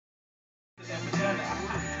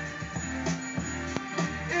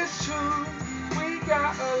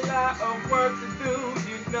got a lot of work to do.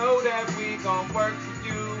 You know that we gon' work for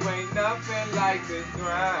you. Ain't nothing like this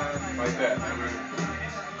grind. Like that.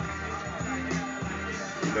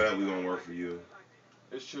 You know that we gonna work for you.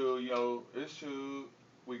 It's true, yo. It's true.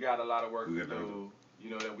 We got a lot of work We to got do.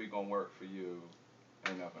 You know that we gonna work for you.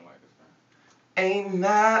 Ain't nothing like this grind. Ain't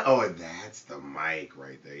not. Oh, that's the mic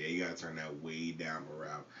right there. Yeah, you gotta turn that way down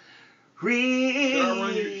around. Should I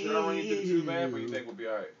run you through the two band, or you think we'll be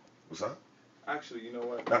alright? What's up? Actually, you know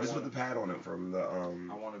what? Now just put the pad on it from the I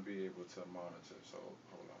want to be able to monitor, so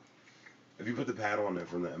hold on. If you put the pad on it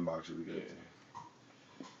from the inbox, you'll be good.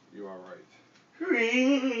 Yeah. You are right.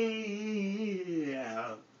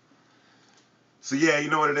 Yeah. So yeah,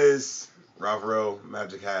 you know what it is. Ralph Rowe,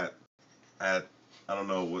 Magic Hat. At I don't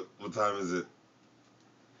know what time is it.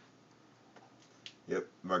 Yep,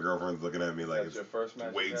 my girlfriend's looking at me like That's your first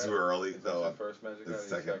magic way hat? too early. Is that your first magic hat? It's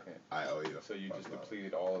second. I owe you. So you just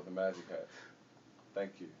depleted all of the magic hats.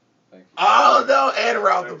 Thank you. Thank you. Oh no! And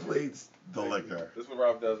Ralph depletes the liquor. This is what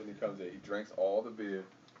Ralph does when he comes in. He drinks all the beer,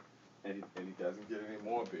 and he doesn't get any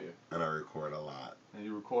more beer. And I record a lot. And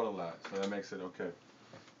you record a lot, so that makes it okay.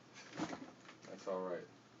 That's all right.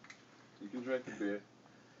 You can drink the beer.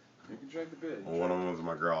 You can drink the beer. Well, one of them with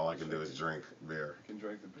my girl. All I can do is drink beer. You can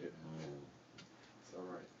drink the beer. It's all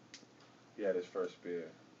right. He had his first beer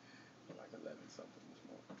at like 11 something this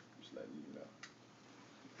morning. Just letting you know.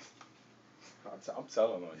 I'm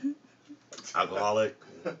telling on you. Alcoholic?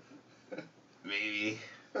 Maybe.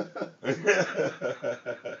 The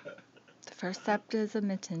first step is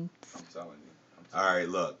admittance. I'm telling you. Alright,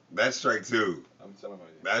 look. That's strike two. I'm telling you.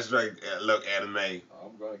 That's strike. Look, anime. I'm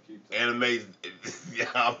gonna keep telling Anime. Yeah,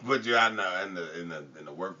 I'll put you out in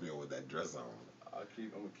the work field with that dress on. I'm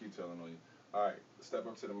gonna keep telling on you. All right, step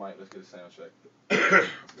up to the mic. Let's get a sound check.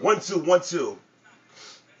 1 2 1 2.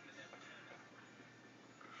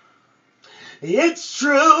 It's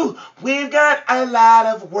true, we've got a lot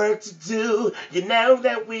of work to do. You know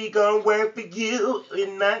that we gon' work for you.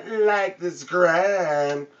 We're nothing like this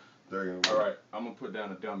grind. All right, I'm gonna put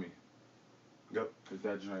down a dummy. Yep. Cause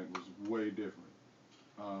that drink was way different.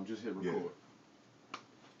 Just hit record. Yeah.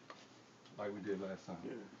 Like we did last time.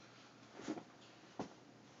 Yeah.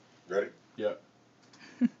 Ready? Yep.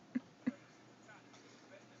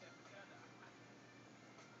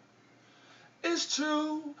 It's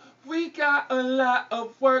true, we got a lot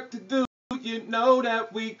of work to do. You know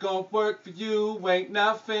that we gon' work for you. Ain't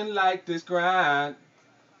nothing like this grind.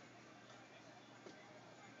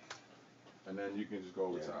 And then you can just go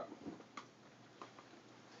over top.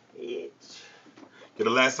 Yeah, the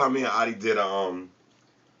last time me and Adi did a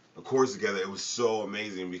chorus together, it was so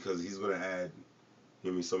amazing because he's gonna add,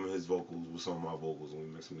 some of his vocals with some of my vocals, and we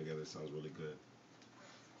mix them together. It sounds really good.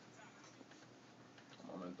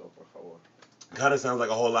 Momento, por favor. Kind of sounds like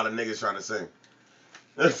a whole lot of niggas trying to sing.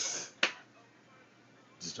 Just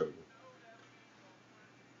joking.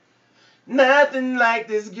 Nothing like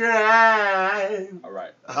this grind. All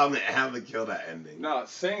right. I'm gonna kill that ending. No,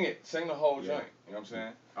 sing it. Sing the whole Yeah. joint. You know what I'm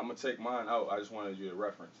saying? I'm gonna take mine out. I just wanted you to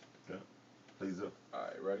reference. Yeah. Please do. All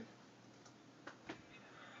right, ready?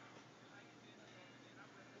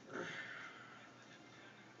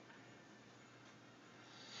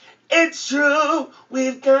 It's true,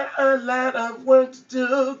 we've got a lot of work to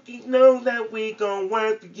do. You know that we gon'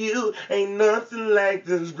 work for you. Ain't nothing like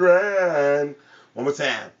this grind. One more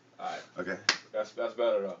time. All right. Okay. That's better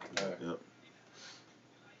though. All right. Yep.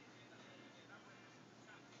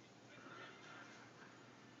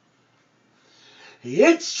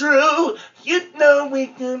 It's true, you know we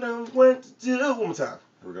gonna work to do. One more time.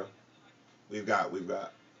 Here we go. We've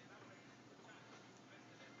got.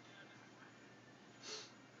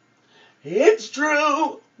 It's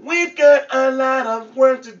true, we've got a lot of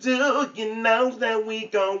work to do. You know that we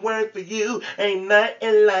gon' work for you. Ain't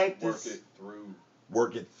nothing like this. Work it through.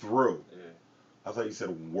 Work it through. Yeah. I thought you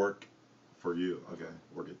said work for you. Okay,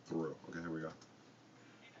 work it through. Okay, here we go.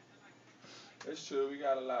 It's true, we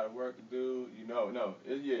got a lot of work to do.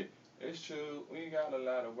 Yeah. It's true, we got a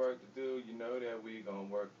lot of work to do. You know that we gonna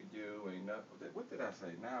work for you. Ain't nothing. What did I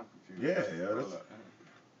say? Now I'm confused. Yeah, Hold that's. up.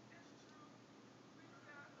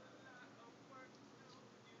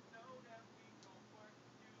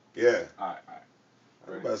 Yeah. All right.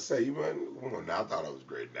 I was about to say, you might. I thought it was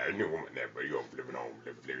great. Now you want that, but you gonna flip it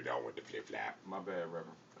on with the flip flap. My bad,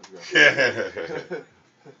 Reverend. Let's go. Yeah.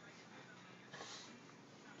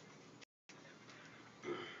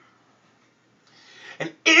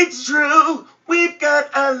 And it's true, we've got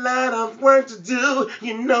a lot of work to do.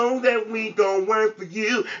 You know that we gon' work for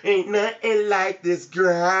you. Ain't nothing like this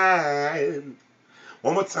grind.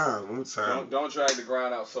 One more time. One more time. Don't drag the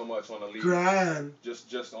grind out so much on the lead. Grind.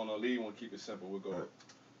 Just on the lead one. Keep it simple. We'll go.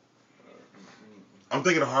 I'm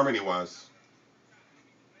thinking of harmony wise.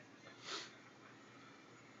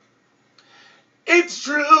 It's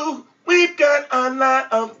true. We've got a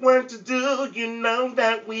lot of work to do. You know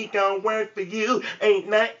that we gon' work for you. Ain't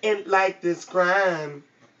nothing like this grind.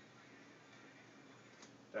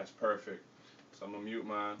 That's perfect. So I'm gonna mute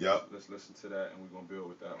mine. Yep. Let's listen to that, and we're gonna build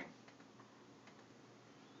with that one.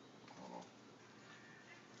 Hold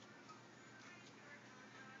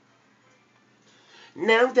on.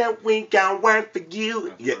 Know that we gon' work for you.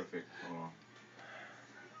 That's perfect. Hold on.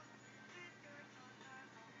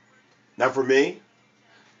 Now for me,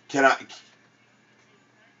 can I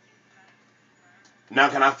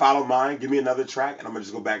follow mine? Give me another track, and I'm gonna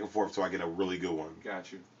just go back and forth so I get a really good one.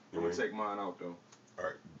 Got you. I'm gonna take mine out though. All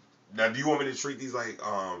right. Now, do you want me to treat these like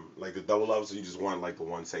the double ups, or you just want like the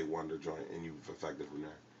one take wonder joint and you've affected from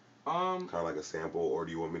there? Kind of like a sample, or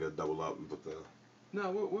do you want me to double up and put the? No,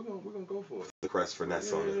 we're gonna go for it. The crest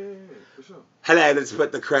finesse on it. Yeah, for sure. Hello, let's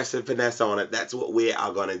put the crest and finesse on it. That's what we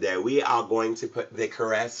are gonna do. We are going to put the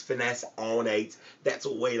crest finesse on it. That's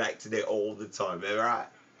what we like to do all the time. All right.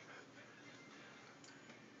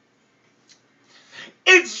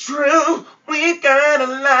 It's true. We got a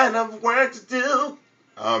lot of work to do.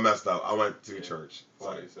 I messed up. I went to church.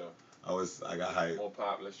 Sorry. I got hyped. More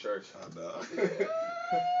populous church. I know.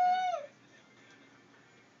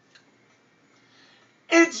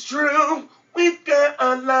 It's true. We've got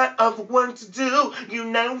a lot of work to do. You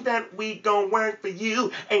know that we gon' work for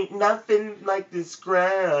you. Ain't nothing like this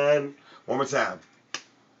grind. One more time.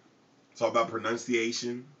 It's all about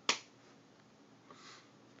pronunciation.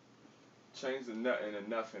 Change the nothing to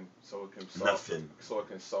nothing so it can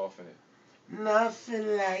soften it.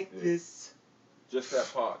 Nothing like this. Just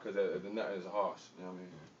that part, because the nothing is harsh. You know what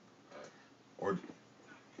I mean? Or.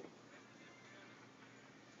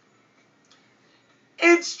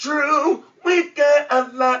 It's true. We've got a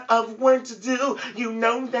lot of work to do. You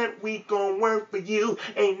know that we gon' work for you.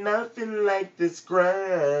 Ain't nothing like this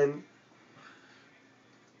grind.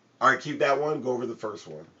 All right, keep that one. Go over the first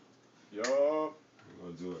one. Yup. We're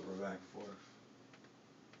gonna do it. We're back and forth.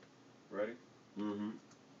 Ready? Mm-hmm.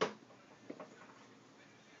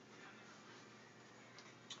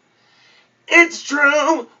 It's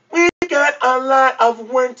true. We got a lot of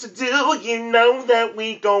work to do. You know that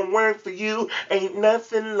we gon' work for you. Ain't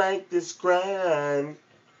nothing like this grind.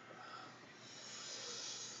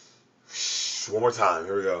 One more time.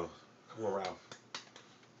 Here we go. Come on, Ralph.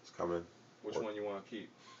 It's coming. Which one you want to keep?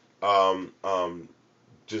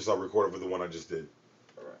 Just I'll record it for the one I just did.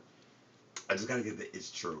 All right. I just gotta get the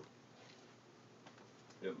it's true.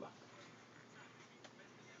 Yalla.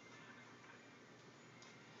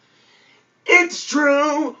 It's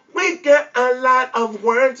true. We got a lot of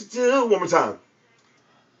work to do. One more time.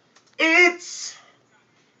 It's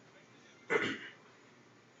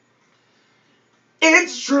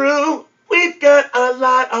true. We've got a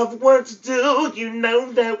lot of work to do. You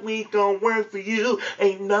know that we gon' work for you.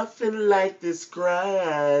 Ain't nothing like this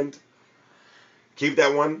grind. Keep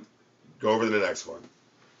that one. Go over to the next one.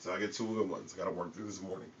 So I get two good ones. I gotta work through this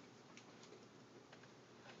morning.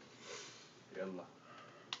 Yalla.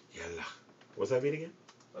 Yalla. What's that mean again?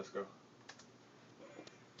 Let's go.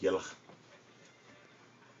 Yalla.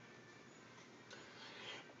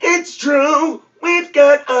 It's true. We've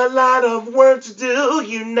got a lot of work to do.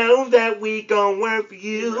 You know that we gon' work for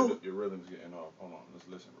you. Your rhythm's getting off. Hold on. Let's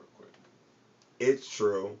listen real quick. It's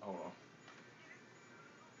true. Hold on.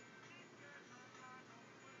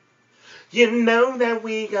 You know that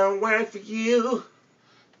we gon' work for you.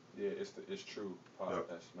 Yeah, it's true part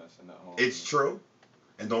that's messing up. Hold on. It's true.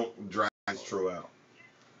 And don't drag it's true out.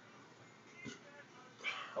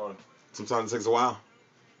 Hold on. Sometimes it takes a while.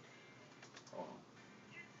 Hold on.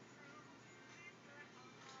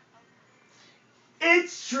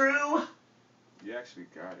 It's true. You actually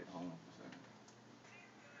got it. Hold on for a second.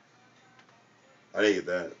 I didn't get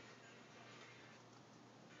that.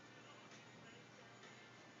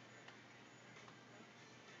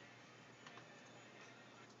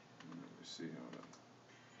 Let's see. Hold on.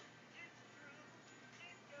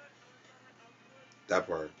 That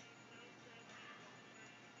part.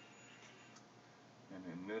 And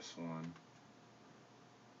then this one.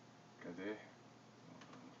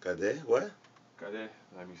 Kade? What? Kade?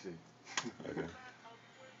 Let me see. Okay.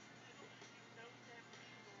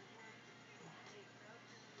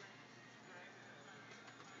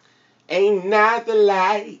 Ain't nothing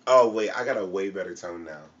like. Oh wait, I got a way better tone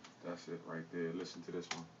now. That's it right there. Listen to this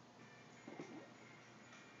one.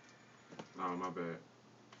 Oh, my bad.